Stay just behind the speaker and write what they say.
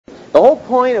The whole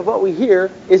point of what we hear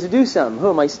is to do something.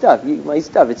 Oh, my stuff,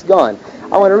 it's gone.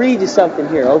 I want to read you something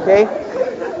here, okay?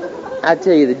 I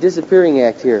tell you, the disappearing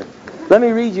act here. Let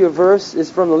me read you a verse.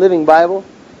 It's from the Living Bible.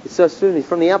 It's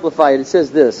from the Amplified. It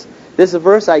says this. This is a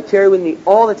verse I carry with me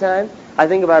all the time. I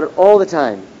think about it all the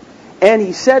time. And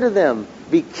he said to them,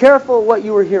 be careful what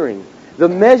you are hearing. The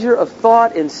measure of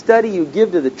thought and study you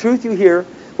give to the truth you hear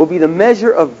will be the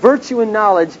measure of virtue and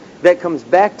knowledge that comes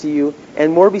back to you,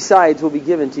 and more besides will be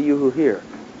given to you who hear.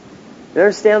 You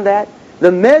understand that?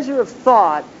 The measure of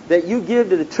thought that you give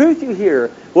to the truth you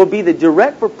hear will be the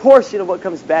direct proportion of what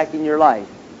comes back in your life.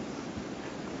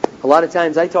 A lot of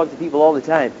times I talk to people all the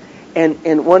time,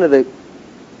 and one of the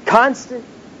constant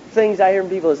things I hear from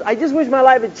people is, I just wish my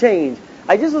life had changed.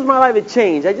 I just wish my life had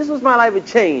changed. I just wish my life had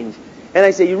changed. And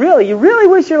I say, you really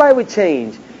wish your life would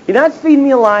change? You're not feeding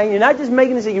me a line. You're not just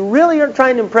making it say, you really aren't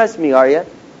trying to impress me, are you?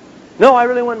 No, I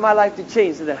really want my life to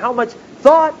change. So then how much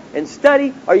thought and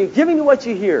study are you giving to what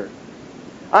you hear?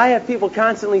 I have people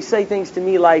constantly say things to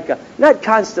me like, not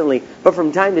constantly, but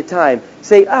from time to time,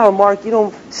 say, oh, Mark,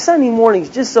 Sunday morning's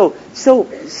just so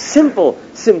simple,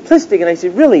 simplistic. And I say,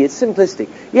 really, it's simplistic.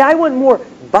 Yeah, I want more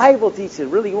Bible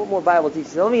teaching. Really, you want more Bible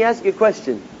teaching? Now, let me ask you a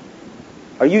question.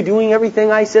 Are you doing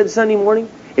everything I said Sunday morning?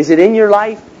 Is it in your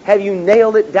life? Have you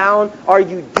nailed it down? Are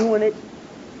you doing it?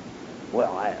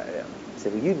 Well, I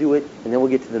said, well, you do it, and then we'll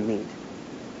get to the meat.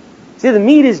 See, the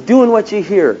meat is doing what you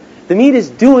hear. The meat is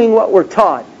doing what we're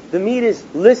taught. The meat is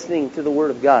listening to the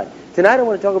Word of God. Tonight I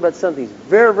want to talk about something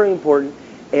very, very important,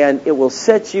 and it will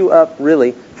set you up,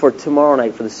 really, for tomorrow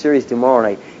night, for the series tomorrow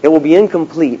night. It will be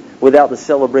incomplete without the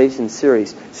celebration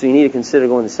series, so you need to consider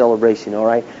going to celebration, all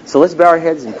right? So let's bow our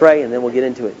heads and pray, and then we'll get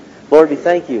into it. Lord, we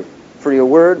thank you for your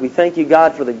Word. We thank you,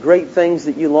 God, for the great things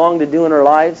that you long to do in our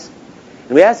lives.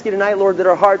 And we ask you tonight, Lord, that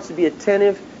our hearts would be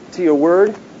attentive to your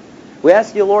Word. We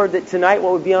ask you, Lord, that tonight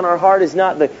what would be on our heart is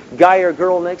not the guy or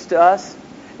girl next to us,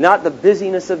 not the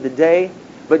busyness of the day,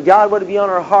 but God, what would be on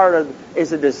our heart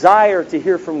is a desire to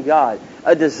hear from God,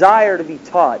 a desire to be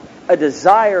taught, a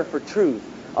desire for truth,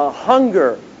 a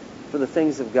hunger for the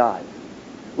things of God.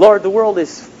 Lord, the world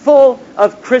is full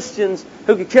of Christians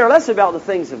who could care less about the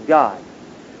things of God.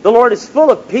 The Lord is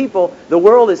full of people. The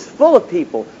world is full of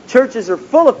people. Churches are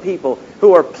full of people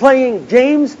who are playing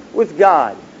games with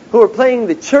God, who are playing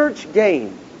the church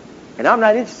game. And I'm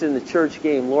not interested in the church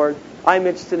game, Lord. I'm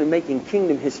interested in making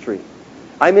kingdom history.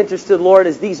 I'm interested, Lord,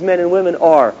 as these men and women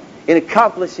are, in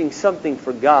accomplishing something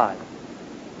for God.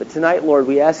 But tonight, Lord,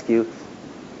 we ask you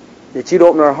that you'd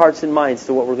open our hearts and minds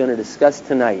to what we're going to discuss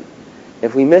tonight.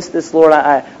 If we miss this, Lord,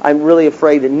 I'm really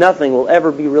afraid that nothing will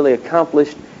ever be really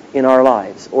accomplished in our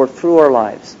lives or through our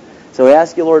lives. So we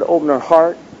ask you, Lord, to open our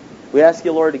heart. We ask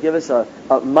you, Lord, to give us a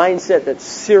mindset that's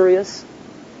serious.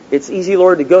 It's easy,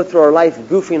 Lord, to go through our life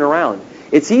goofing around.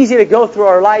 It's easy to go through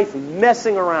our life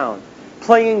messing around,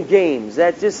 playing games.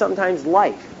 That's just sometimes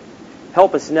life.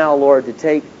 Help us now, Lord, to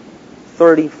take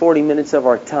 30, 40 minutes of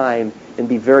our time and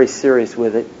be very serious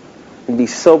with it, and be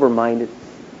sober-minded,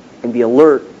 and be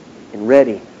alert and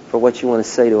ready for what you want to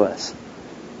say to us.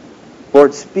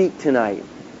 Lord, speak tonight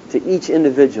to each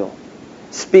individual.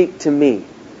 Speak to me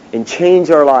and change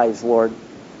our lives, Lord.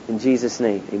 In Jesus'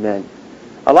 name, amen.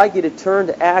 I'd like you to turn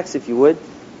to Acts, if you would.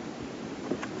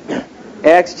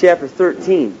 Acts chapter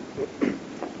 13.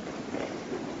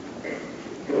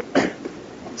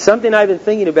 Something I've been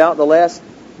thinking about the last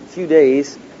few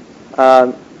days.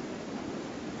 Acts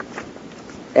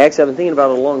I've been thinking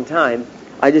about it a long time.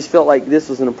 I just felt like this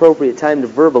was an appropriate time to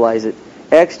verbalize it.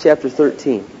 Acts chapter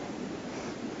 13.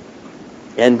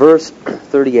 And verse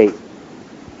 38.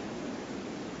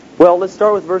 Well, let's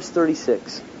start with verse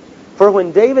 36. For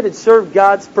when David had served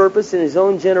God's purpose in his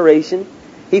own generation,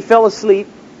 he fell asleep.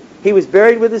 He was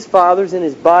buried with his fathers, and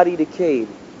his body decayed.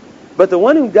 But the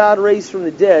one whom God raised from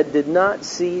the dead did not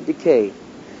see decay.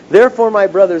 Therefore, my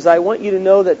brothers, I want you to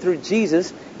know that through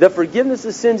Jesus, the forgiveness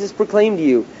of sins is proclaimed to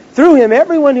you. Through him,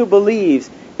 everyone who believes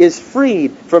is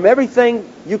freed from everything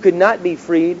you could not be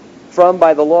freed from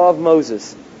by the law of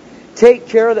Moses. Take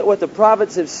care that what the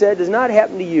prophets have said does not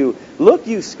happen to you. Look,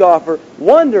 you scoffer,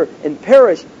 wonder and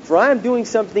perish, for I am doing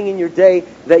something in your day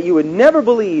that you would never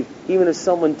believe, even if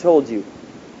someone told you.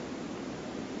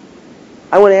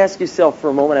 I want to ask yourself for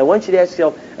a moment, I want you to ask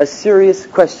yourself a serious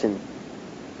question.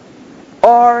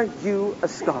 Are you a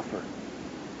scoffer?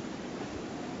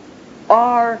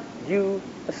 Are you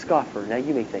a scoffer? Now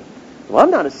you may think, well,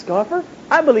 I'm not a scoffer.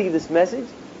 I believe this message.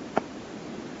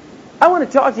 I want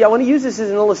to talk to you. I want to use this as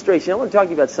an illustration. I want to talk to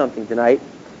you about something tonight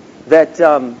that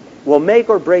will make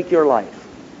or break your life.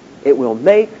 It will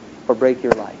make or break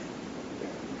your life.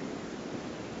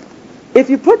 if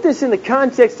you put this in the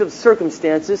context of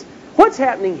circumstances, what's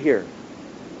happening here?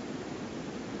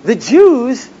 The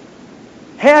Jews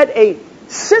had a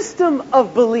system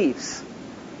of beliefs.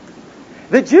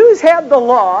 The Jews had the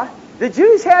law. The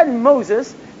Jews had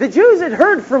Moses. The Jews had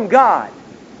heard from God.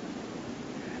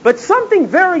 But something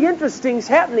very interesting is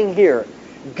happening here.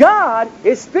 God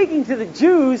is speaking to the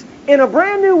Jews in a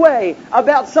brand new way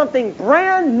about something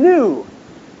brand new.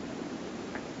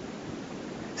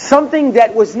 Something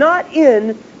that was not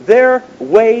in their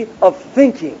way of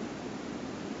thinking.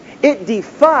 It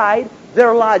defied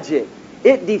their logic.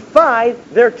 It defied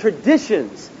their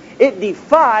traditions. It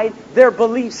defied their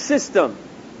belief system.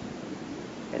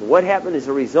 And what happened as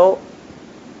a result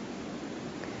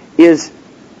is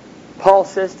Paul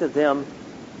says to them,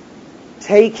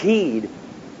 take heed,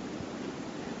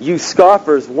 you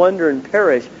scoffers, wonder and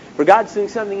perish, for God's doing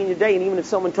something in your day, and even if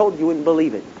someone told you, you wouldn't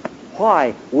believe it.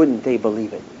 Why wouldn't they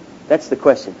believe it? That's the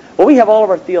question. Well, we have all of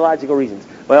our theological reasons.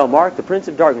 Well, Mark, the prince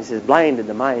of darkness, has blinded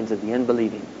the minds of the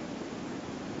unbelieving.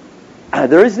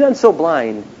 There is none so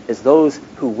blind as those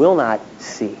who will not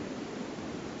see.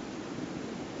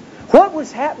 What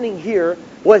was happening here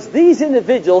was these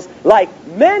individuals, like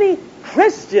many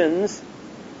Christians,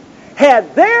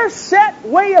 had their set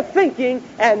way of thinking,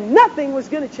 and nothing was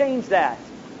going to change that.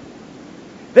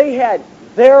 They had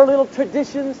their little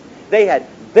traditions, they had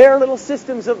their little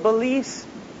systems of beliefs,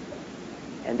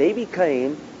 and they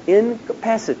became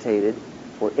incapacitated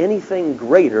for anything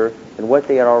greater than what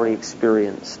they had already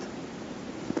experienced.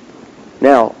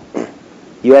 Now,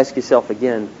 you ask yourself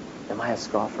again, am I a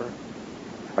scoffer?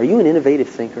 Are you an innovative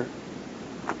thinker?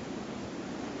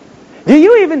 Do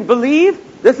you even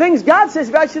believe the things God says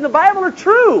about you in the Bible are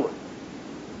true?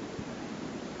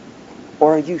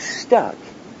 Or are you stuck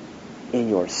in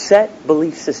your set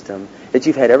belief system that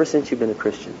you've had ever since you've been a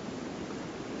Christian?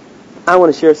 I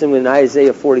want to share something in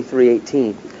Isaiah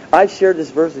 43:18. I've shared this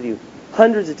verse with you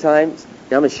hundreds of times.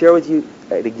 Now I'm going to share with you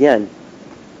it again.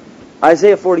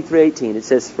 Isaiah 43:18. It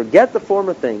says, forget the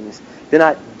former things. Do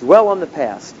not dwell on the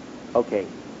past. Okay.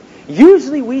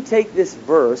 Usually we take this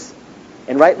verse,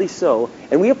 and rightly so,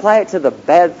 and we apply it to the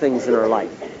bad things in our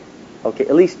life. Okay,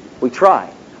 at least we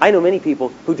try. I know many people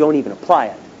who don't even apply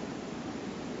it.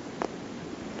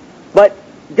 But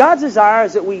God's desire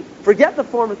is that we forget the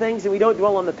former things and we don't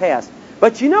dwell on the past.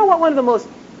 But you know what one of the most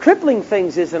crippling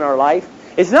things is in our life?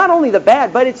 It's not only the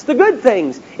bad, but it's the good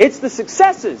things. It's the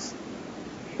successes.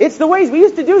 It's the ways we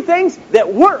used to do things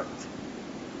that worked.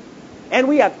 And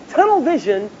we have tunnel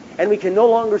vision, and we can no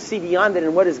longer see beyond it.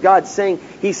 And what is God saying?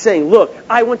 He's saying, look,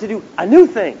 I want to do a new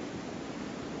thing.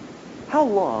 How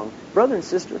long, brother and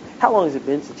sister, how long has it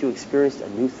been since you experienced a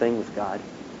new thing with God?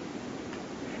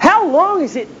 How long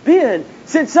has it been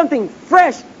since something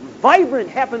fresh, vibrant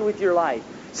happened with your life?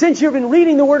 Since you've been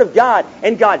reading the Word of God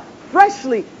and God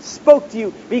freshly spoke to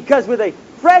you, because with a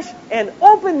fresh and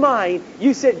open mind,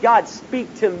 you said, God,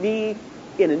 speak to me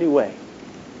in a new way.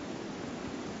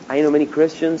 I know many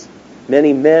Christians,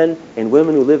 many men and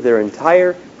women who live their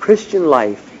entire Christian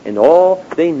life, and all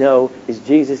they know is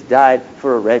Jesus died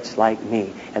for a wretch like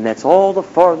me. And that's all the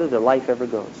farther their life ever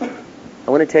goes.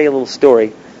 I want to tell you a little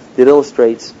story that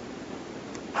illustrates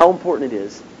how important it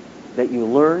is that you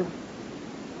learn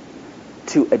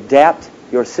to adapt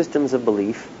your systems of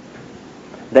belief,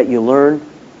 that you learn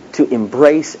to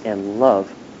embrace and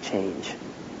love change.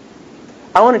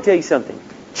 I want to tell you something.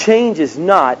 Change is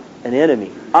not an enemy.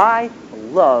 I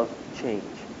love change.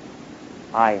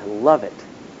 I love it.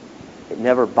 It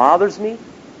never bothers me.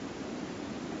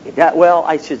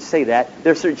 I should say that.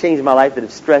 There are certain changes in my life that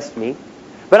have stressed me.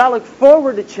 But I look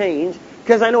forward to change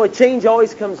because I know with change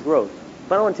always comes growth.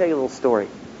 But I want to tell you a little story.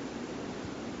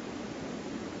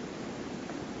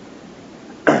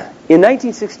 In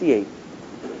 1968,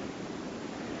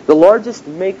 the largest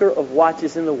maker of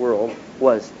watches in the world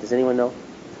was, does anyone know?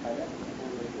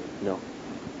 No.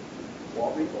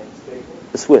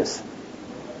 The Swiss.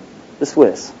 The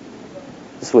Swiss.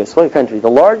 What country? The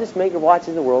largest maker of watches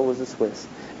in the world was the Swiss.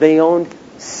 They owned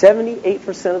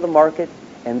 78% of the market,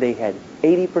 and they had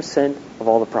 80% of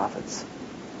all the profits.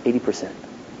 80%.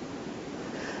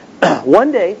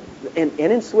 One day, and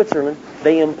in Switzerland,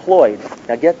 they employed,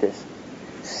 now get this,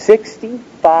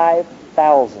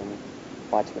 65,000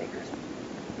 watchmakers.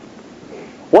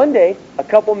 One day, a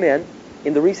couple men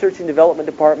in the research and development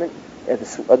department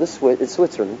of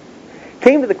Switzerland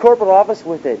came to the corporate office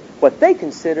with what they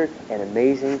considered an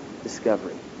amazing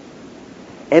discovery.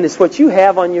 And it's what you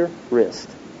have on your wrist.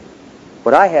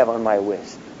 What I have on my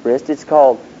wrist. It's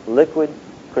called liquid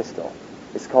crystal.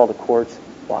 It's called a quartz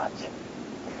watch.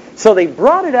 So they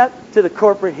brought it up to the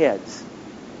corporate heads.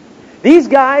 These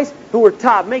guys who were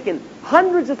top, making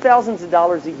hundreds of thousands of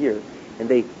dollars a year. And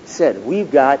they said,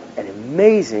 we've got an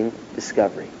amazing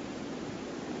discovery.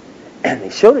 And they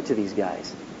showed it to these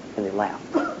guys. And they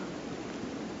laughed.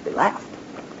 They laughed.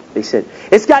 They said,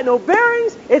 it's got no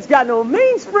bearings. It's got no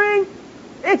mainspring.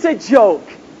 It's a joke.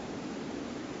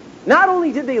 Not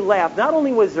only did they laugh, not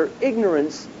only was their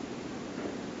ignorance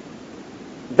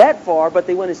that far, but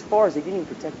they went as far as they didn't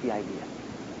even protect the idea.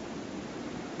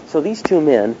 So these two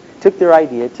men took their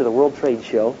idea to the World Trade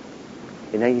Show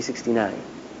in 1969.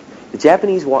 The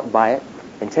Japanese walked by it,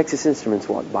 and Texas Instruments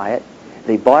walked by it.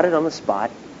 They bought it on the spot.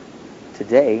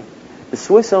 Today, the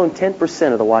Swiss own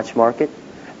 10% of the watch market.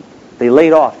 They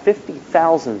laid off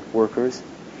 50,000 workers,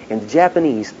 and the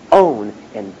Japanese own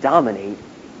and dominate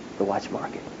the watch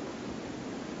market.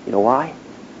 You know why?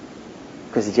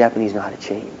 Because the Japanese know how to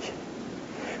change.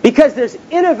 Because there's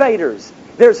innovators,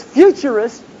 there's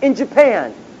futurists in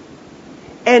Japan.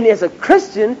 And as a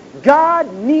Christian,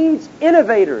 God needs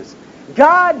innovators.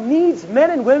 God needs men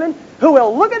and women who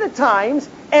will look at the times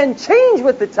and change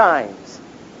with the times.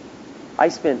 I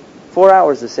spent 4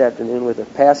 hours this afternoon with a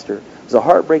pastor. It was a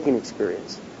heartbreaking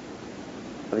experience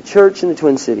of a church in the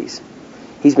Twin Cities.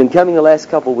 He's been coming the last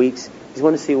couple of weeks. He's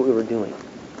wanted to see what we were doing.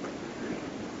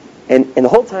 And the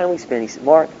whole time we spent, he said,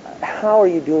 Mark, how are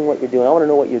you doing what you're doing? I want to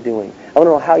know what you're doing. I want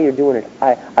to know how you're doing it.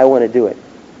 I want to do it.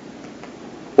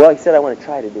 Well, he said, I want to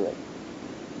try to do it.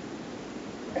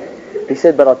 He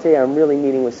said, but I'll tell you, I'm really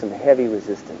meeting with some heavy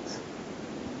resistance.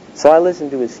 So I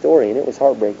listened to his story, and it was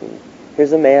heartbreaking.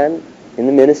 Here's a man in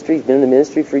the ministry. He's been in the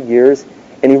ministry for years,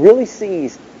 and he really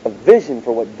sees a vision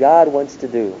for what God wants to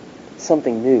do.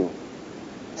 Something new.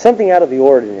 Something out of the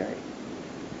ordinary.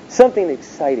 Something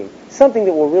exciting. Something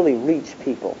that will really reach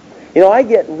people. You know, I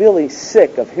get really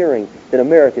sick of hearing that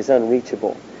America is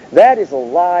unreachable. That is a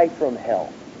lie from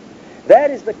hell.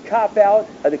 That is the cop-out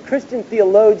of the Christian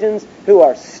theologians who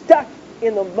are stuck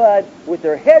in the mud with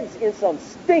their heads in some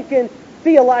stinking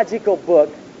theological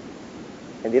book,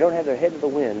 and they don't have their head in the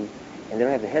wind, and they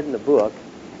don't have their head in the book,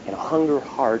 and a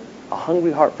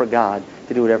hungry heart for God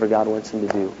to do whatever God wants them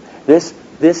to do.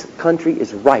 This country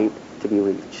is ripe to be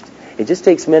reached. It just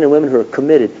takes men and women who are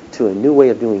committed to a new way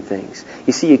of doing things.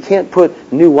 You see, you can't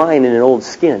put new wine in an old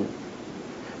skin.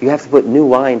 You have to put new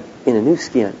wine in a new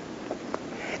skin.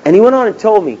 And he went on and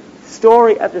told me,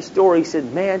 story after story,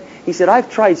 he said, I've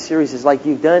tried series like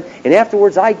you've done, and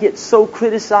afterwards I get so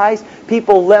criticized.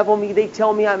 People level me. They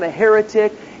tell me I'm a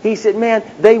heretic. He said, man,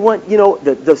 they want,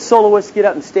 the soloists get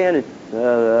up and stand and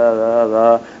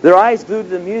their eyes glued to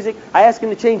the music. I ask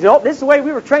them to change it. Oh, this is the way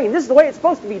we were trained. This is the way it's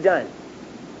supposed to be done.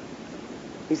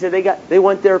 He said they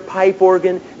want their pipe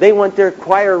organ. They want their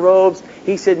choir robes.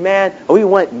 He said, man, we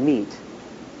want meat.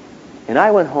 And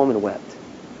I went home and wept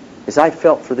as I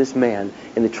felt for this man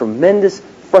and the tremendous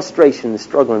frustration and the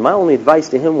struggle. And my only advice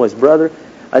to him was, brother,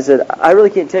 I said, I really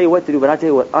can't tell you what to do, but I'll tell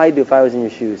you what I'd do if I was in your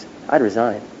shoes. I'd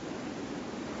resign.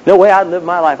 No way I'd live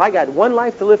my life. I got one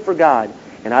life to live for God,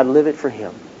 and I'd live it for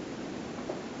Him.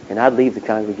 And I'd leave the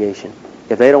congregation.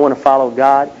 If they don't want to follow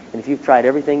God, and if you've tried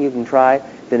everything you can try,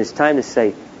 then it's time to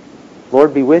say,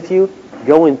 Lord be with you,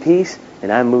 go in peace,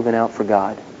 and I'm moving out for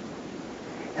God.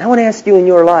 And I want to ask you in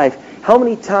your life, how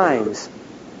many times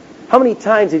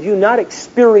have you not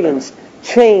experienced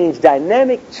change,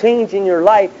 dynamic change in your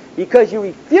life because you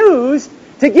refused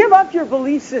to give up your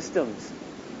belief systems?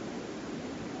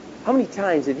 How many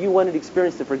times have you wanted to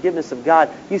experience the forgiveness of God,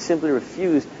 you simply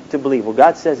refused to believe? Well,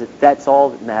 God says that that's all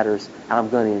that matters, and I'm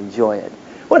going to enjoy it.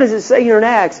 What does it say here in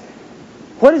Acts?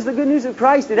 What is the good news of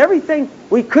Christ? That everything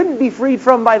we couldn't be freed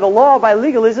from by the law, by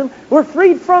legalism, we're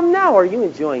freed from now. Are you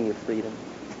enjoying your freedom?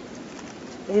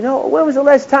 When was the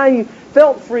last time you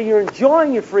felt free? You're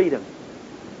enjoying your freedom.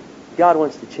 God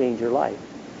wants to change your life.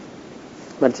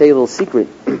 I'm going to tell you a little secret.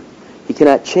 He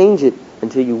cannot change it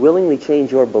until you willingly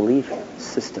change your belief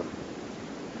system.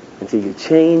 Until you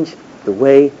change the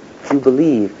way you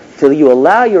believe. Until you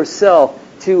allow yourself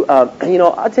to, I'll tell you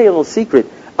a little secret.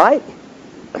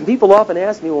 People often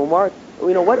ask me, well, Mark,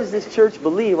 what does this church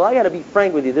believe? Well, I got to be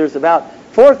frank with you. There's about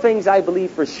 4 things I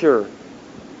believe for sure.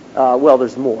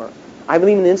 There's more. I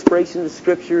believe in the inspiration of the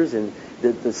Scriptures and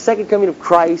the second coming of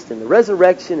Christ and the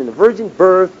resurrection and the virgin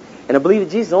birth. And I believe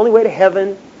that Jesus is the only way to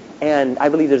heaven. And I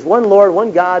believe there's one Lord,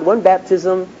 one God, one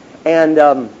baptism. And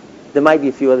there might be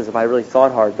a few others if I really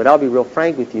thought hard. But I'll be real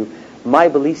frank with you. My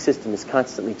belief system is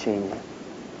constantly changing.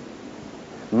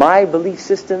 My belief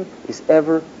system is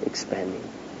ever expanding.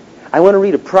 I want to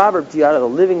read a proverb to you out of the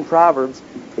Living Proverbs.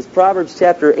 It's Proverbs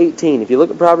chapter 18. If you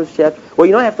look at Proverbs chapter... Well,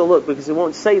 you don't have to look because it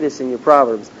won't say this in your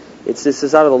Proverbs. This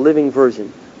is out of the Living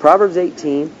Version. Proverbs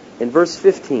 18 and verse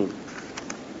 15.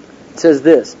 It says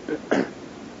this.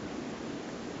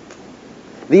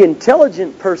 The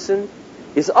intelligent person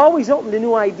is always open to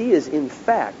new ideas. In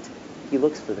fact, he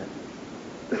looks for them.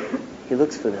 He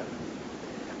looks for them.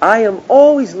 I am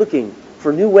always looking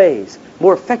for new ways,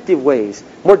 more effective ways,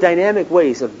 more dynamic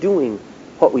ways of doing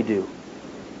what we do,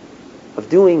 of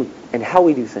doing and how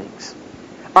we do things.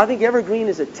 I think Evergreen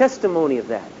is a testimony of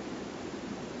that.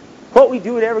 What we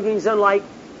do at Evergreen is unlike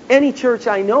any church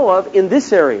I know of in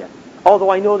this area, although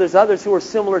I know there's others who are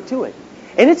similar to it.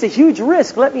 And it's a huge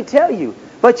risk, let me tell you.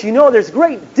 But you know there's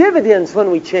great dividends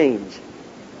when we change.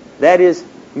 That is,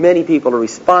 many people are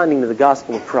responding to the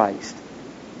gospel of Christ.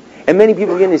 And many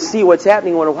people begin to see what's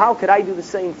happening and wonder, how could I do the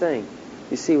same thing?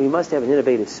 You see, we must have an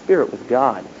innovative spirit with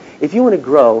God. If you want to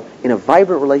grow in a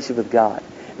vibrant relationship with God,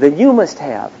 then you must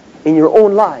have in your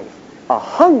own life a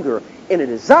hunger and a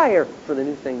desire for the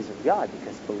new things of God,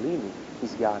 because believe me,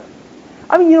 He's got them.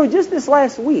 I mean, just this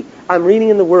last week, I'm reading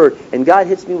in the Word, and God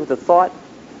hits me with a thought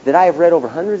that I have read over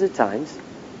hundreds of times.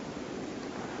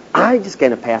 I just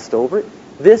kind of passed over it.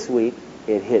 This week,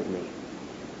 it hit me.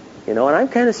 And I'm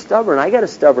kind of stubborn. I got a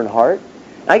stubborn heart.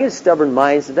 I get a stubborn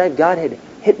mind. So that God had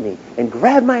hit me and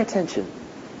grabbed my attention.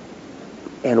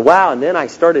 And wow, and then I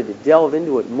started to delve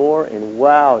into it more, and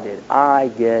wow, did I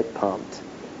get pumped.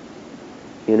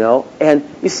 And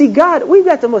you see, God, we've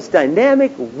got the most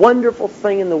dynamic, wonderful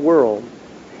thing in the world,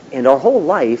 and our whole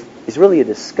life is really a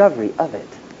discovery of it.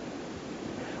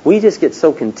 We just get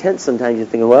so content sometimes, you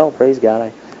think, well, praise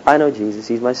God, I know Jesus,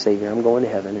 He's my Savior, I'm going to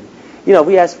heaven. And,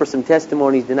 we asked for some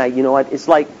testimonies tonight. You know what? It's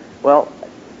like, well,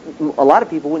 a lot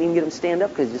of people wouldn't even get them to stand up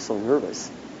because they're just so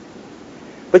nervous.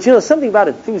 But something about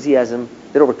enthusiasm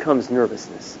that overcomes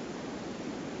nervousness.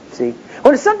 See? When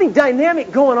there's something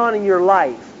dynamic going on in your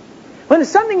life, when there's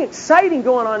something exciting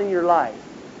going on in your life.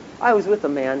 I was with a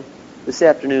man this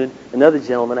afternoon, another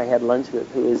gentleman I had lunch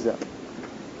with, who is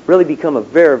really become a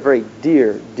very, very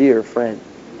dear, dear friend.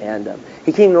 And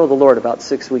he came to know the Lord about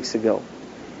 6 weeks ago.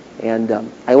 And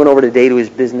I went over today to his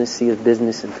business, see his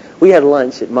business, and we had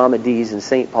lunch at Mama D's in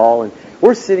St. Paul, and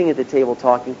we're sitting at the table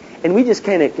talking, and we just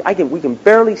we can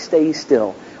barely stay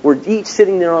still. We're each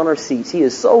sitting there on our seats. He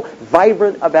is so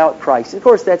vibrant about Christ. Of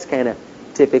course, that's kind of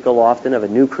typical often of a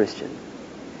new Christian.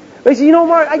 But he said,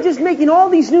 Mark, I'm just making all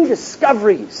these new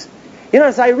discoveries.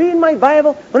 As I read my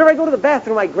Bible, whenever I go to the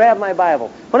bathroom, I grab my Bible.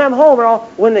 When I'm home,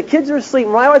 when the kids are asleep,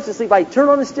 my wife's asleep, I turn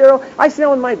on the stereo, I sit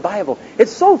down with my Bible.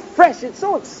 It's so fresh, it's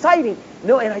so exciting.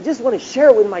 And I just want to share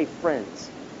it with my friends.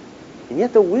 And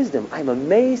yet the wisdom, I'm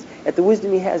amazed at the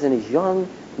wisdom he has in his young,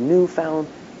 newfound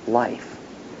life.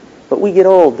 But we get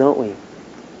old, don't we?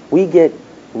 We get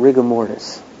rigor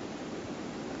mortis.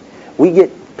 We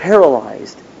get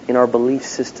paralyzed in our belief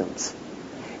systems.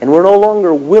 And we're no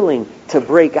longer willing to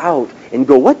break out and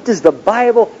go, what does the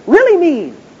Bible really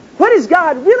mean? What does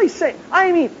God really say?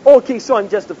 I mean, okay, so I'm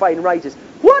justified and righteous.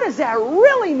 What does that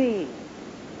really mean?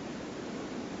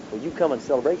 When you come on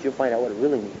celebration, you'll find out what it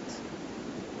really means.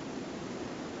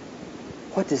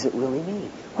 What does it really mean?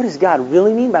 What does God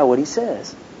really mean by what He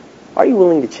says? Are you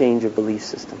willing to change your belief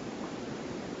system?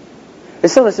 And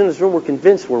some of us in this room, we're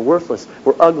convinced we're worthless,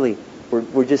 we're ugly,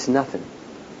 we're just nothing.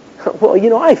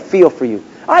 Well, I feel for you.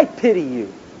 I pity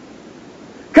you.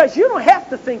 Because you don't have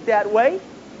to think that way.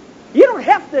 You don't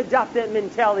have to adopt that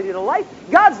mentality to life.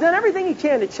 God's done everything He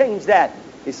can to change that.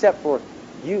 Except for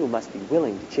you must be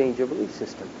willing to change your belief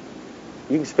system.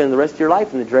 You can spend the rest of your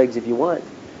life in the dregs if you want.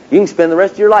 You can spend the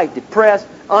rest of your life depressed,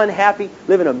 unhappy,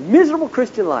 living a miserable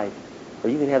Christian life. Or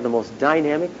you can have the most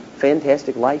dynamic,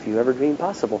 fantastic life you ever dreamed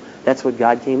possible. That's what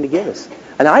God came to give us.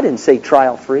 And I didn't say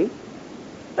trial-free.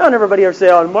 Don't everybody ever say,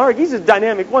 oh, Mark, he's just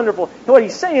dynamic, wonderful. And what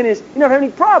he's saying is, you never have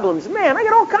any problems. Man, I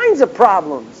got all kinds of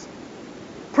problems.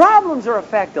 Problems are a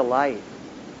fact of life,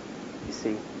 you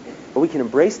see. But we can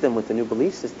embrace them with the new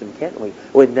belief system, can't we?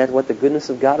 Isn't that what the goodness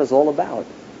of God is all about?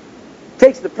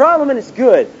 Takes the problem and it's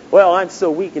good. Well, I'm so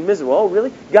weak and miserable. Oh,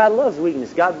 really? God loves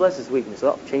weakness. God blesses weakness.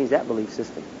 Well, change that belief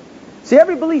system. See,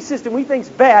 every belief system we think's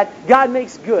bad, God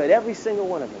makes good. Every single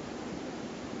one of them.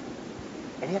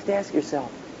 And you have to ask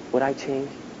yourself, would I change?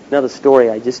 Another story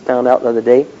I just found out the other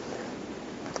day.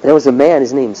 There was a man,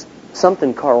 his name's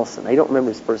something Carlson. I don't remember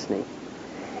his first name.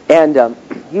 And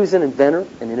he was an inventor,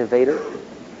 an innovator.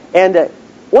 And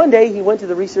one day he went to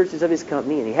the researchers of his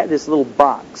company and he had this little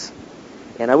box.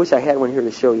 And I wish I had one here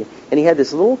to show you. And he had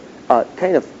this little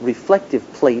kind of reflective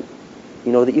plate,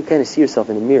 that you kind of see yourself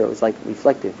in the mirror. It was like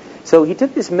reflective. So he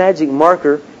took this magic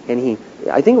marker and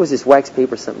I think it was this wax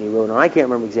paper something he wrote on. I can't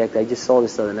remember exactly. I just saw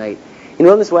this the other night. He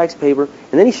wrote on this wax paper,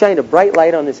 and then he shined a bright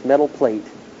light on this metal plate,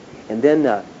 and then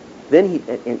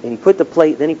he put the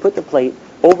plate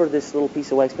over this little piece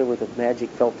of wax paper with a magic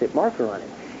felt tip marker on it.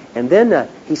 And then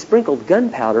he sprinkled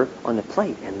gunpowder on the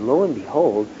plate, and lo and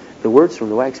behold, the words from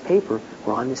the wax paper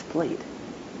were on this plate.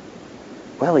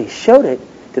 Well, he showed it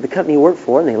to the company he worked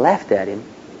for, and they laughed at him.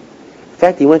 In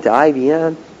fact, he went to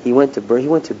IBM, he went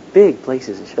to big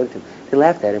places and showed it to them. They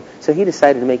laughed at him, so he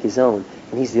decided to make his own,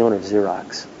 and he's the owner of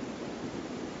Xerox.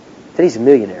 Then he's a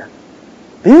millionaire.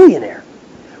 Millionaire!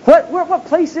 What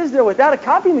place is there without a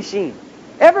copy machine?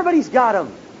 Everybody's got them.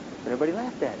 And everybody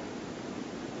laughed at him.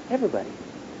 Everybody.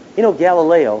 You know,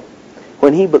 Galileo,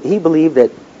 when he believed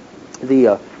that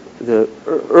the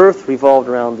earth revolved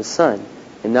around the sun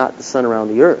and not the sun around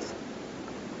the earth.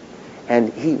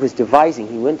 And he was devising,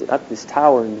 he went up this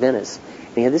tower in Venice,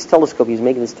 and he had this telescope, he was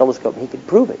making this telescope, and he could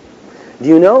prove it. Do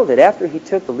you know that after he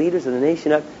took the leaders of the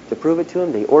nation up to prove it to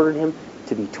him, they ordered him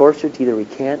to be tortured, to either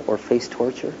recant or face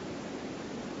torture?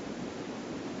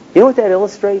 You know what that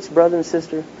illustrates, brother and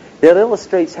sister? That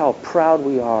illustrates how proud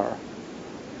we are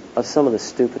of some of the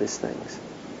stupidest things.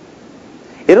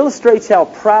 It illustrates how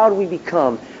proud we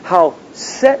become, how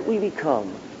set we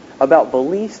become about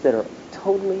beliefs that are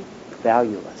totally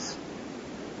valueless.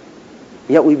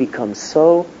 Yet we become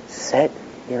so set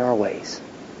in our ways.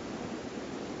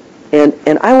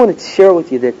 And I want to share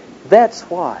with you that that's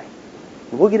why,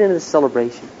 and we'll get into the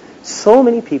celebration, so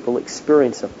many people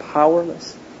experience a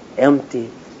powerless, empty,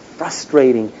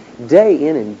 frustrating, day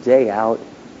in and day out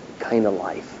kind of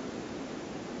life.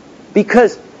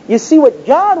 Because, you see, what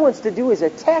God wants to do is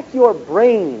attack your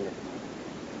brain.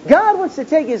 God wants to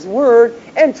take His Word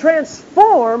and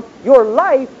transform your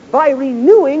life by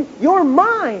renewing your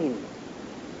mind.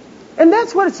 And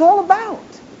that's what it's all about.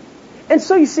 And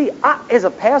so, you see, as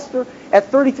a pastor at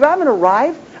 33, I haven't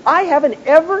arrived. I have an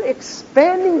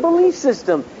ever-expanding belief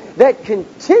system that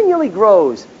continually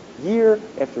grows year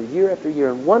after year after year.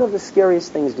 And one of the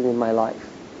scariest things to do in my life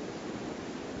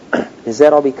is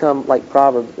that I'll become like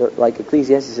Proverbs, like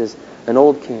Ecclesiastes says, an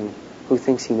old king who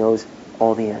thinks he knows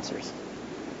all the answers.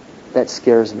 That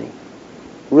scares me.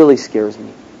 Really scares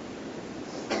me.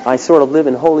 I sort of live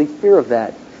in holy fear of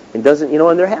that. And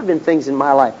and there have been things in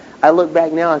my life. I look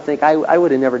back now and think I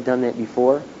would have never done that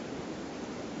before.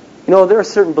 You know, there are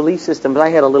certain belief systems. I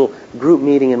had a little group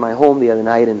meeting in my home the other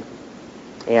night,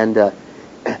 and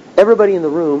everybody in the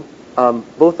room,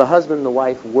 both the husband and the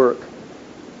wife, work,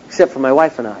 except for my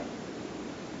wife and I.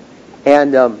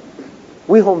 And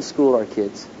we homeschool our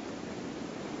kids.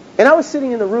 And I was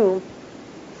sitting in the room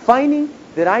finding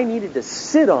that I needed to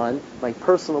sit on my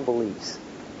personal beliefs.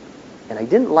 And I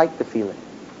didn't like the feeling.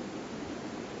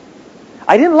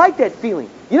 I didn't like that feeling.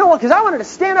 You know what? Because I wanted to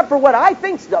stand up for what I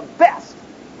think's the best.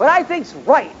 What I think's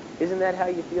right. Isn't that how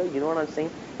you feel? You know what I'm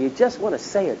saying? You just want to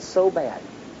say it so bad.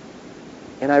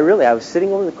 And I was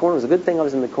sitting over in the corner. It was a good thing I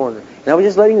was in the corner. And I was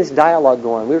just letting this dialogue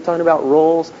go on. We were talking about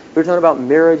roles. We were talking about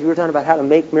marriage. We were talking about how to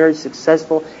make marriage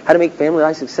successful, how to make family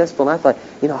life successful. And I thought,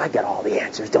 I got all the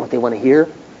answers. Don't they want to hear?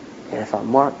 And I thought,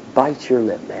 Mark, bite your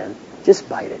lip, man. Just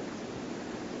bite it.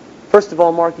 First of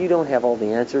all, Mark, you don't have all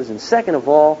the answers. And second of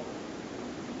all,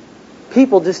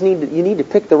 people just you need to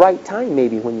pick the right time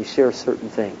maybe when you share certain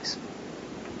things.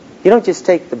 You don't just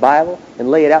take the Bible and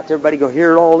lay it out to everybody, go,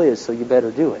 here it all is, so you better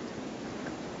do it.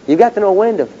 You've got to know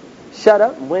when to shut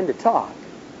up and when to talk.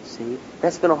 See,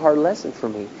 that's been a hard lesson for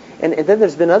me. And then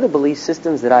there's been other belief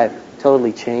systems that I've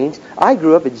totally changed. I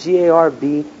grew up a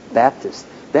GARB Baptist.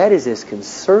 That is as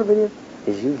conservative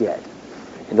as you get.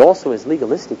 And also as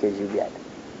legalistic as you get.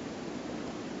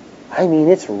 I mean,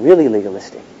 it's really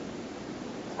legalistic.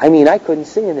 I mean, I couldn't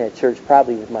sing in that church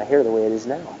probably with my hair the way it is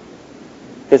now.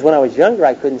 Because when I was younger,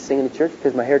 I couldn't sing in the church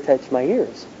because my hair touched my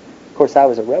ears. Of course, I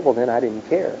was a rebel then. I didn't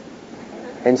care.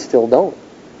 And still don't.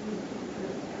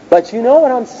 But you know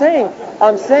what I'm saying?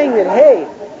 I'm saying that, hey,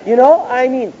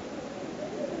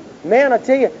 man, I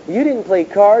tell you, you didn't play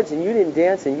cards and you didn't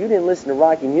dance and you didn't listen to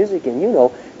rocky music, and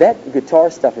that guitar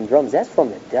stuff and drums, that's from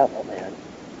the devil, man.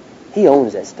 He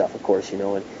owns that stuff, of course,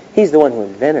 and he's the one who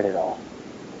invented it all.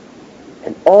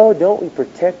 And don't we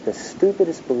protect the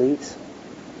stupidest beliefs?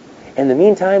 In the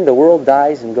meantime, the world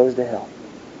dies and goes to hell.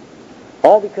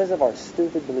 All because of our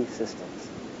stupid belief systems.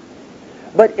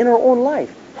 But in our own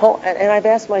life, and I've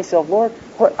asked myself, Lord,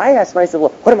 what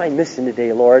am I missing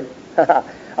today, Lord? I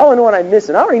want to know what I'm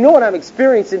missing. I already know what I'm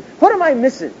experiencing. What am I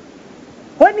missing?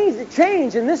 What needs to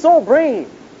change in this old brain?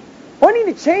 What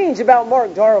needs to change about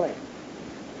Mark Darling?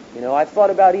 I've thought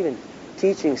about even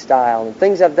teaching style and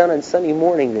things I've done on Sunday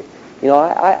morning that,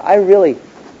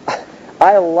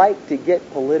 I like to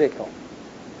get political.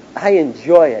 I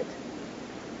enjoy it.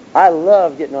 I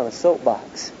love getting on a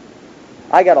soapbox.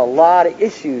 I got a lot of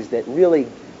issues that really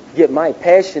get my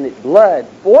passionate blood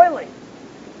boiling.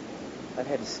 I've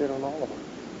had to sit on all of them.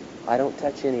 I don't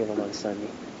touch any of them on Sunday.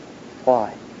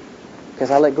 Why?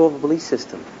 Because I let go of a belief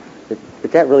system.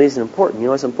 That really isn't important. You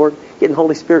know what's important? Getting the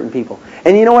Holy Spirit in people.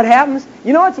 And you know what happens?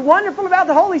 You know what's wonderful about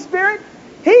the Holy Spirit?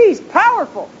 He's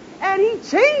powerful. And He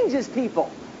changes people.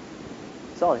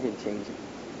 It's all Him changing.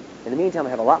 In the meantime, I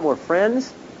have a lot more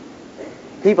friends.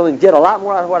 People can get a lot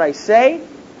more out of what I say.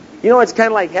 You know, it's kind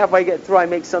of like halfway get through, I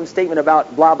make some statement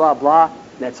about blah, blah, blah.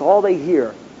 And that's all they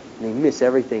hear. And they miss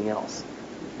everything else.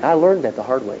 I learned that the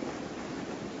hard way.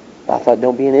 I thought,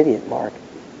 don't be an idiot, Mark.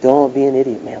 Don't be an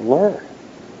idiot, man. Learn.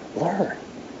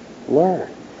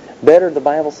 Better, the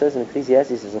Bible says in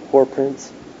Ecclesiastes, is a poor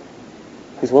prince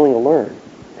who's willing to learn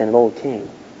than an old king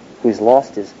who's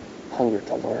lost his hunger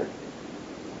to learn.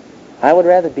 I would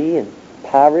rather be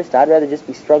impoverished. I'd rather just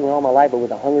be struggling all my life, but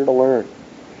with a hunger to learn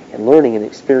and learning and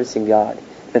experiencing God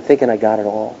than thinking I got it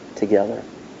all together.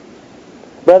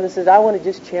 Brothers and sisters, I want to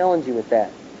just challenge you with that.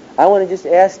 I want to just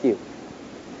ask you,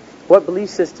 what belief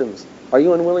systems are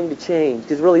you unwilling to change?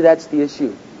 Because really that's the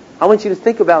issue. I want you to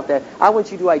think about that. I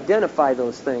want you to identify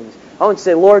those things. I want you to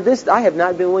say, Lord, I have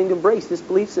not been willing to embrace this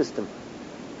belief system.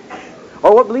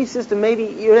 Or what belief system maybe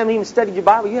you haven't even studied your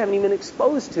Bible, you haven't even been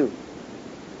exposed to.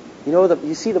 You know,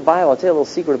 you see the Bible. I'll tell you a little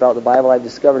secret about the Bible I've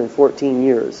discovered in 14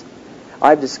 years.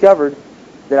 I've discovered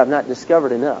that I've not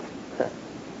discovered enough.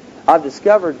 I've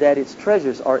discovered that its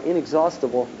treasures are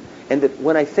inexhaustible, and that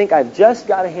when I think I've just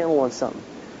got a handle on something,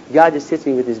 God just hits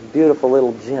me with this beautiful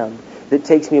little gem that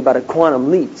takes me about a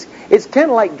quantum leaps. It's kind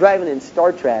of like driving in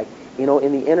Star Trek, you know,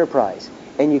 in the Enterprise.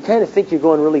 And you kind of think you're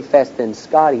going really fast, then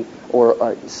Scotty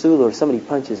or Sulu or somebody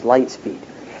punches light speed.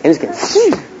 And it's going,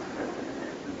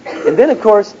 and then, of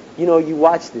course, you know, you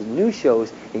watch the new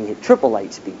shows and you hit triple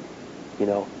light speed, you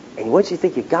know. And once you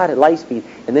think you got it light speed,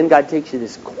 and then God takes you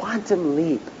this quantum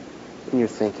leap in your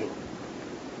thinking.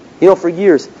 You know, for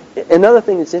years, another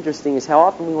thing that's interesting is how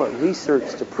often we want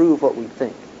research to prove what we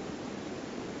think.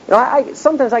 You know,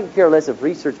 sometimes I can care less if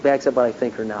research backs up what I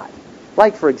think or not.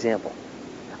 Like, for example,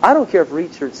 I don't care if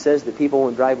research says that people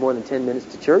won't drive more than 10 minutes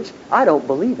to church. I don't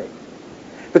believe it.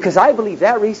 Because I believe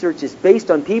that research is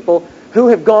based on people who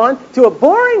have gone to a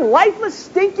boring, lifeless,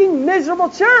 stinking, miserable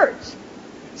church.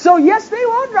 So yes, they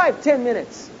won't drive 10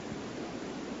 minutes.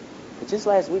 But just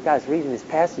last week I was reading this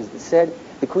passage that said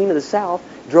the Queen of the South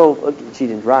she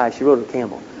didn't drive, she rode a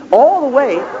camel, all the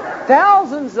way,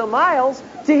 thousands of miles,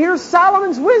 to hear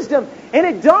Solomon's wisdom. And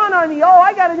it dawned on me,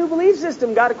 I got a new belief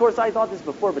system. God, of course, I thought this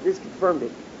before, but this confirmed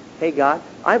it. Hey, God,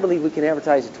 I believe we can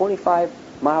advertise a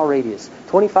 25-mile radius,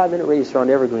 25-minute radius around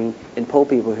Evergreen and pull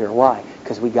people here. Why?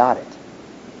 Because we got it.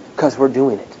 Because we're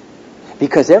doing it.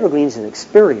 Because Evergreen is an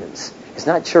experience. It's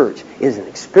not church. It is an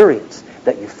experience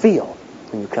that you feel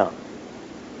when you come.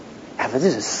 And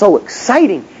this is so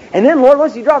exciting. And then, Lord,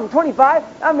 once you drop from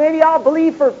 25, maybe I'll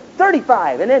believe for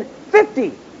 35 and then 50.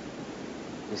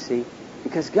 You see?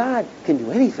 Because God can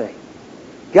do anything.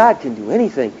 God can do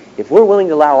anything. If we're willing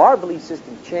to allow our belief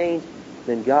system to change,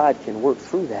 then God can work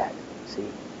through that. See?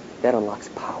 That unlocks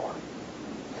power.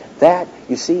 That,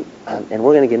 you see, and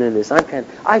we're going to get into this.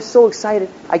 I'm so excited.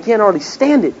 I can't hardly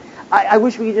stand it. I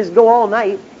wish we could just go all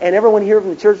night, and everyone here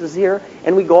from the church was here,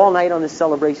 and we go all night on this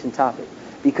celebration topic.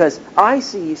 Because I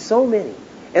see so many,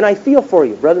 and I feel for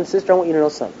you, brother and sister. I want you to know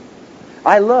something.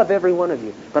 I love every one of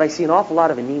you, but I see an awful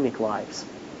lot of anemic lives.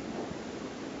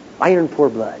 Iron poor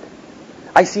blood.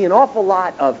 I see an awful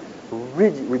lot of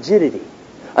rigidity.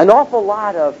 An awful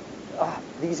lot of,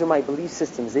 these are my belief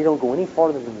systems. They don't go any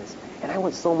farther than this. And I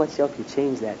want so much to help you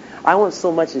change that. I want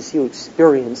so much to see you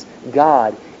experience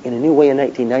God in a new way in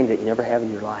 1990 that you never have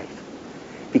in your life.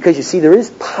 Because you see, there is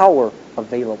power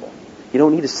available. You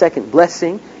don't need a second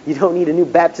blessing. You don't need a new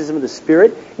baptism of the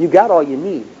Spirit. You got all you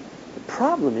need. The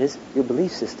problem is your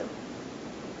belief system.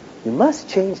 You must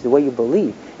change the way you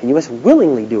believe. And you must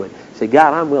willingly do it. Say,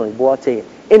 God, I'm willing. Boy, I'll tell you,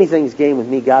 anything's game with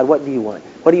me, God. What do you want?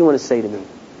 What do you want to say to me?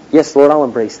 Yes, Lord, I'll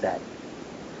embrace that.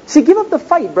 See, give up the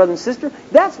fight, brother and sister.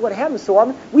 That's what happens so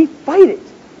often. We fight it.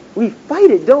 We fight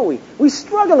it, don't we? We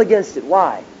struggle against it.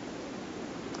 Why?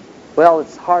 Well,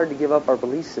 it's hard to give up our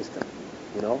belief system,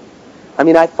 you know. I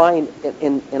mean, I find,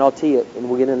 and I'll tell you, and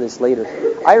we'll get into this later.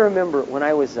 I remember when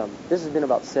I was, this has been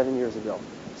about 7 years ago.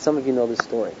 Some of you know this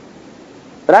story.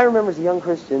 But I remember as a young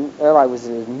Christian, well, I was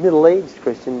a middle-aged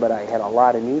Christian, but I had a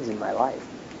lot of needs in my life.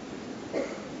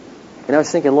 And I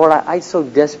was thinking, Lord, I so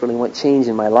desperately want change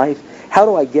in my life. How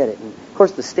do I get it? And of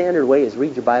course, the standard way is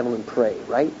read your Bible and pray,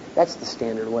 right? That's the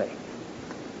standard way.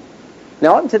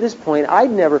 Now, up to this point,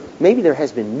 maybe there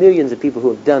has been millions of people who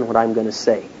have done what I'm going to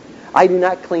say. I do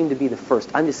not claim to be the first.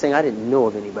 I'm just saying I didn't know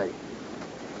of anybody.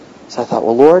 So I thought,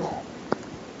 well, Lord,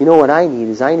 you know what I need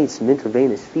is I need some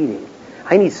intravenous feeding.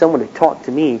 I need someone to talk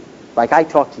to me like I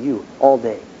talk to you all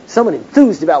day. Someone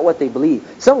enthused about what they believe.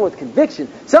 Someone with conviction.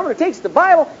 Someone who takes the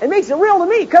Bible and makes it real to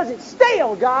me because it's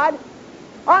stale, God.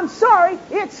 I'm sorry,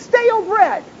 it's stale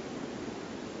bread.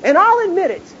 And I'll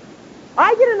admit it.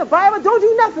 I get in the Bible, don't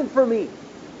do nothing for me.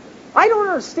 I don't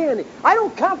understand it. I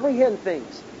don't comprehend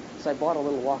things. So I bought a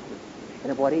little Walkman,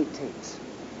 and I bought 8 tapes.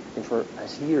 And for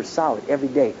a year solid, every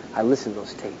day, I listened to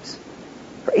those tapes.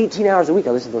 For 18 hours a week,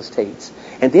 I listened to those tapes.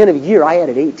 And at the end of a year, I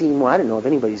added 18 more. I didn't know if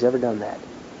anybody's ever done that.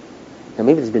 Now,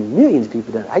 maybe there's been millions of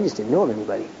people done it. I just didn't know of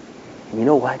anybody. And you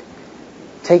know what?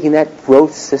 Taking that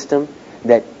growth system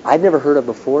that I'd never heard of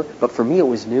before, but for me it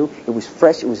was new, it was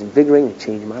fresh, it was invigorating, it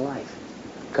changed my life.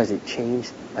 Because it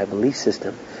changed my belief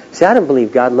system. See, I didn't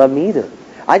believe God loved me either.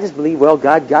 I just believed, well,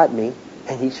 God got me,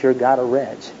 and He sure got a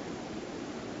reg.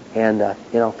 And,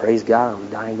 praise God, I'm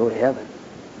dying to go to heaven.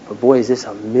 But boy, is this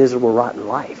a miserable, rotten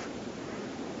life.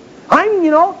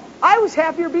 I was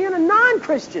happier being a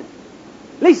non-Christian.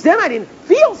 At least then I didn't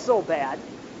feel so bad.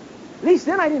 At least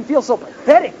then I didn't feel so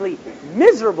pathetically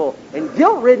miserable and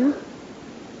guilt-ridden.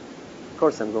 Of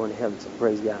course I'm going to heaven, so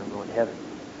praise God, I'm going to heaven.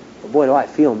 But boy, do I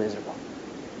feel miserable.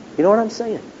 You know what I'm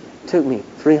saying? It took me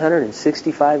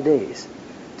 365 days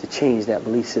to change that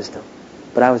belief system.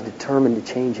 But I was determined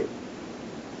to change it.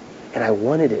 And I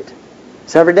wanted it.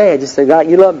 So every day I just said, God,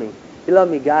 you love me. You love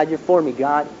me, God. You're for me,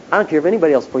 God. I don't care if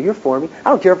anybody else is for me. You're for me. I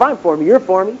don't care if I'm for me. You're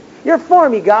for me. You're for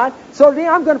me, God. So today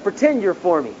I'm going to pretend you're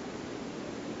for me.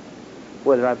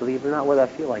 Whether I believe it or not, whether I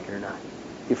feel like it or not.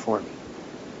 You're for me.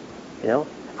 I don't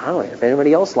know if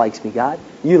anybody else likes me, God.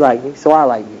 You like me, so I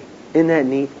like me. Isn't that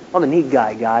neat? I'm a neat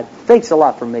guy, God. Thanks a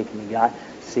lot for making me, God.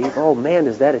 See, oh man,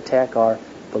 does that attack our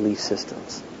belief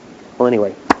systems. Well,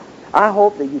 anyway, I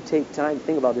hope that you take time to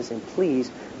think about this, and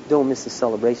please don't miss the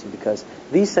celebration, because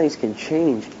these things can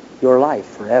change your life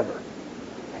forever.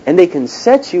 And they can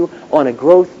set you on a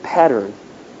growth pattern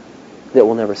that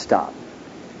will never stop.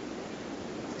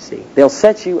 See, they'll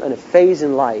set you in a phase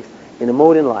in life, in a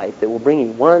mode in life that will bring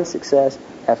you one success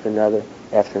after another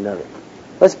after another.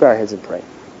 Let's bow our heads and pray.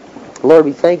 Lord,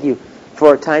 we thank you for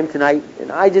our time tonight.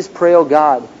 And I just pray, oh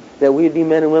God, that we would be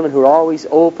men and women who are always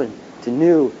open to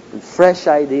new and fresh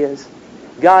ideas.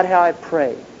 God, how I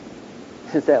pray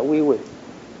that we would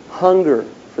hunger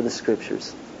for the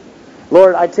Scriptures.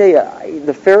 Lord, I tell you,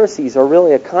 the Pharisees are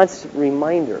really a constant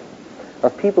reminder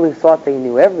of people who thought they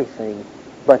knew everything,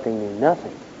 but they knew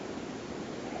nothing.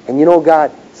 And you know,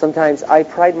 God, sometimes I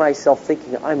pride myself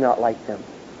thinking I'm not like them.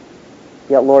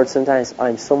 Yet, Lord, sometimes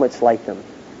I'm so much like them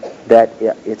that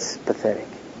it's pathetic.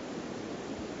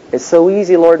 It's so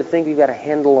easy, Lord, to think we've got a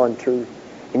handle on truth,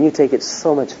 and you take it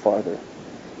so much farther.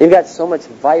 You've got so much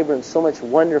vibrant, so much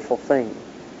wonderful thing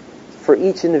for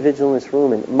each individual in this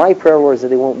room. And my prayer, Lord, is that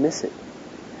they won't miss it.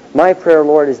 My prayer,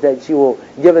 Lord, is that you will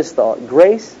give us the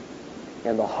grace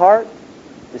and the heart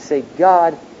to say,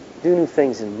 God, do new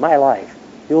things in my life.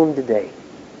 Do them today.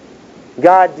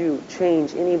 God, do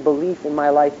change any belief in my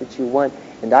life that you want,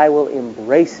 and I will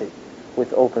embrace it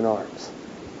with open arms,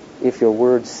 if your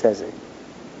word says it.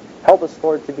 Help us,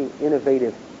 Lord, to be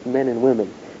innovative men and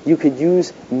women. You could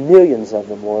use millions of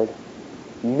them, Lord.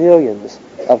 Millions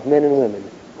of men and women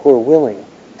who are willing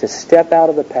to step out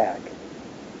of the pack,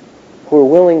 who are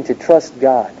willing to trust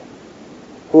God,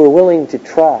 who are willing to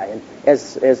try, and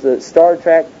as the Star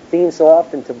Trek theme so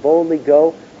often, to boldly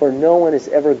go where no one has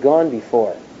ever gone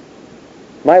before.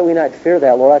 Might we not fear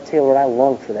that, Lord? I tell you, Lord, I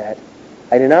long for that.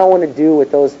 I do not want to do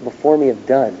what those before me have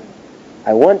done.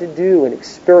 I want to do and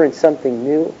experience something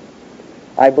new.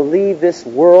 I believe this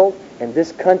world and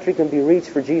this country can be reached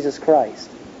for Jesus Christ.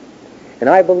 And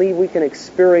I believe we can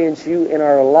experience you in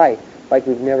our life like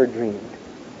we've never dreamed.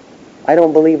 I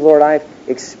don't believe, Lord, I've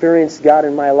experienced God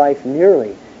in my life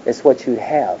nearly as what you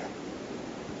have.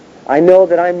 I know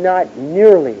that I'm not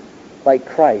nearly like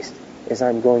Christ as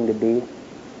I'm going to be.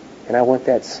 And I want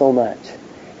that so much.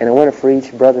 And I want it for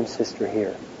each brother and sister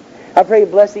here. I pray you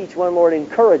bless each one, Lord.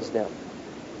 Encourage them.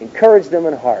 Encourage them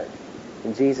in heart.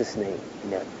 In Jesus' name,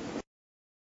 amen.